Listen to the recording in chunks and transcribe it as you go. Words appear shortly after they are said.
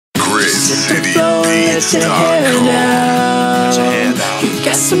Grittcitybeatz. Let your hair down. You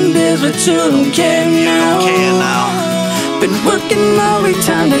got some bills, but you don't care now. Been working all week,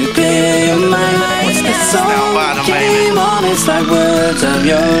 time to clear your mind. Once the song came on, it's like words of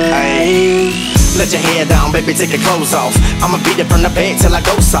your life. Let your hair down, baby, take your clothes off. I'ma beat it from the bed till I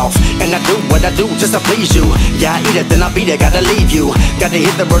go soft. And I do what I do just to please you. Yeah, I eat it, then I beat it, gotta leave you. Gotta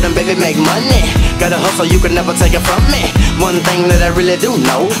hit the road and baby, make money. Gotta hustle, you can never take it from me. One thing that I really do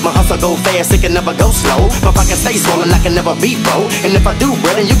know, my hustle go fast, it can never go slow. My pocket stay swollen, I can never be broke. And if I do,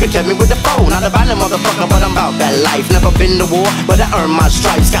 bro, then you can catch me with the phone. Not a violent motherfucker, but I'm about that life. Never been to war, but I earned my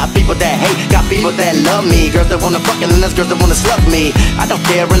stripes. Got people that hate, got people that love me. Girls that wanna fuck and there's girls that wanna slug me. I don't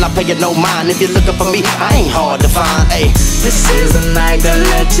care and I pay it no mind. If you're looking for me, I ain't hard to find. Ay. This is the night to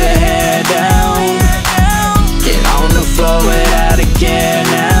let your hair down. Get on the floor without a care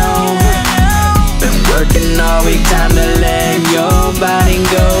now. Been working all week, time to let your body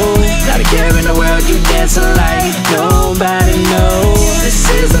go. Not a care in the world, you dancing like nobody knows. This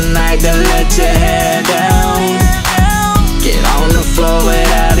is the night to let your hair down. Get on the floor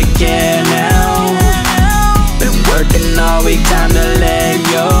without a care now. Been working all week, time to let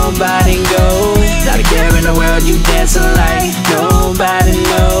your body go. Not a care in the world, you dancing like nobody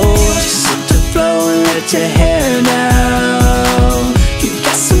knows. Just hit the floor and let your hair down. You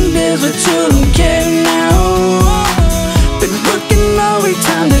got some bills, but you don't care now. Been working all week,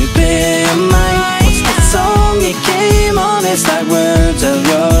 time to clear your mind. Once the song it came on, it's like words of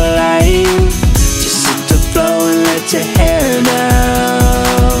your life. Just hit the floor and let your hair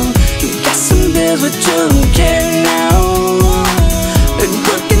down. You got some bills, but you don't care now. Been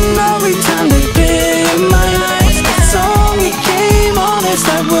working all week, time to clear your mind. Once the song it came on, it's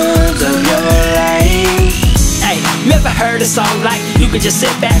like words of your life. Hey, you ever heard a song like you could just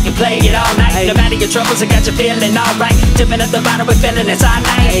sit back and play it all night? No matter your troubles, I got you feeling alright. Jumping up the bottom, we're feeling it's all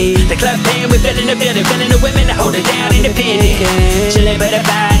night. The club paying, we're feeling the building, feeling the women that hold it down independent. Chillin' but I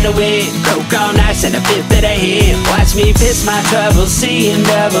find a way, coke all night and a fifth of the head. Watch me piss my troubles, seeing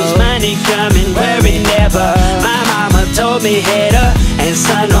doubles, money coming, worry never. My mama told me head up, and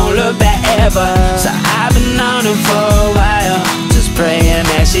son don't look back ever. So I've been on him for a while, just praying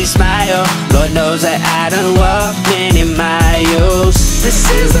that she smile. Lord knows that I done walked many miles. This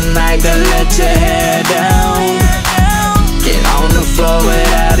is the night to let your hair down. Get on the floor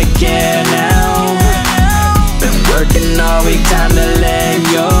without a care now. Been working all week, time to let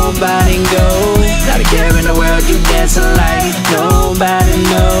your body go. Not a care in the world, you dancing like nobody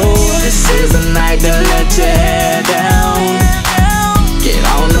knows. This is the night to let your hair down. Get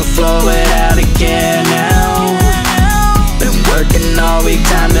on the floor without a care now. Been working all week,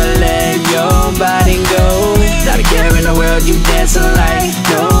 time to let your body go. Not a care in the world, you dancing like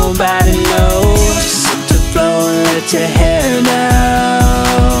nobody knows. Just hit the floor and let your hair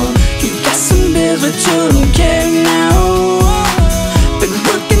down. You got some bills, but you don't care now. Been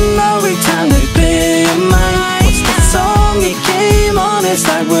working all week, time to clear your mind. Once the song it came on, it's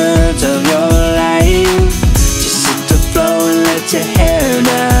like words of your life. Just hit the floor and let your hair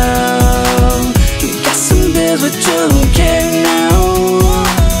down. You got some bills, but you don't care now.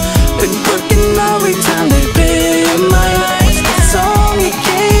 Been working all week, time to clear your mind. Once the song it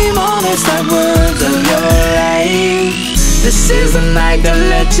came on, it's like words of your life. This is the night to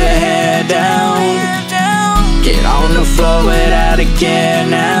let your hair down. Get on the floor without a care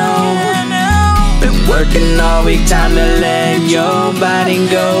now. Been working all week, time to let your body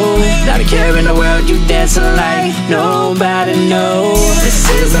go. Not a care in the world, you dancing like nobody knows. This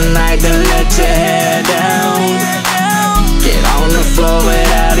is the night to let your hair down. Get on the floor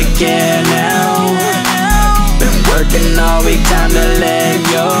without a care now. Been working all week, time to let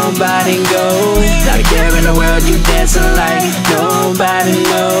your body go. Not a care in the world, you dancing like nobody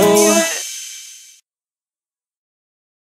knows.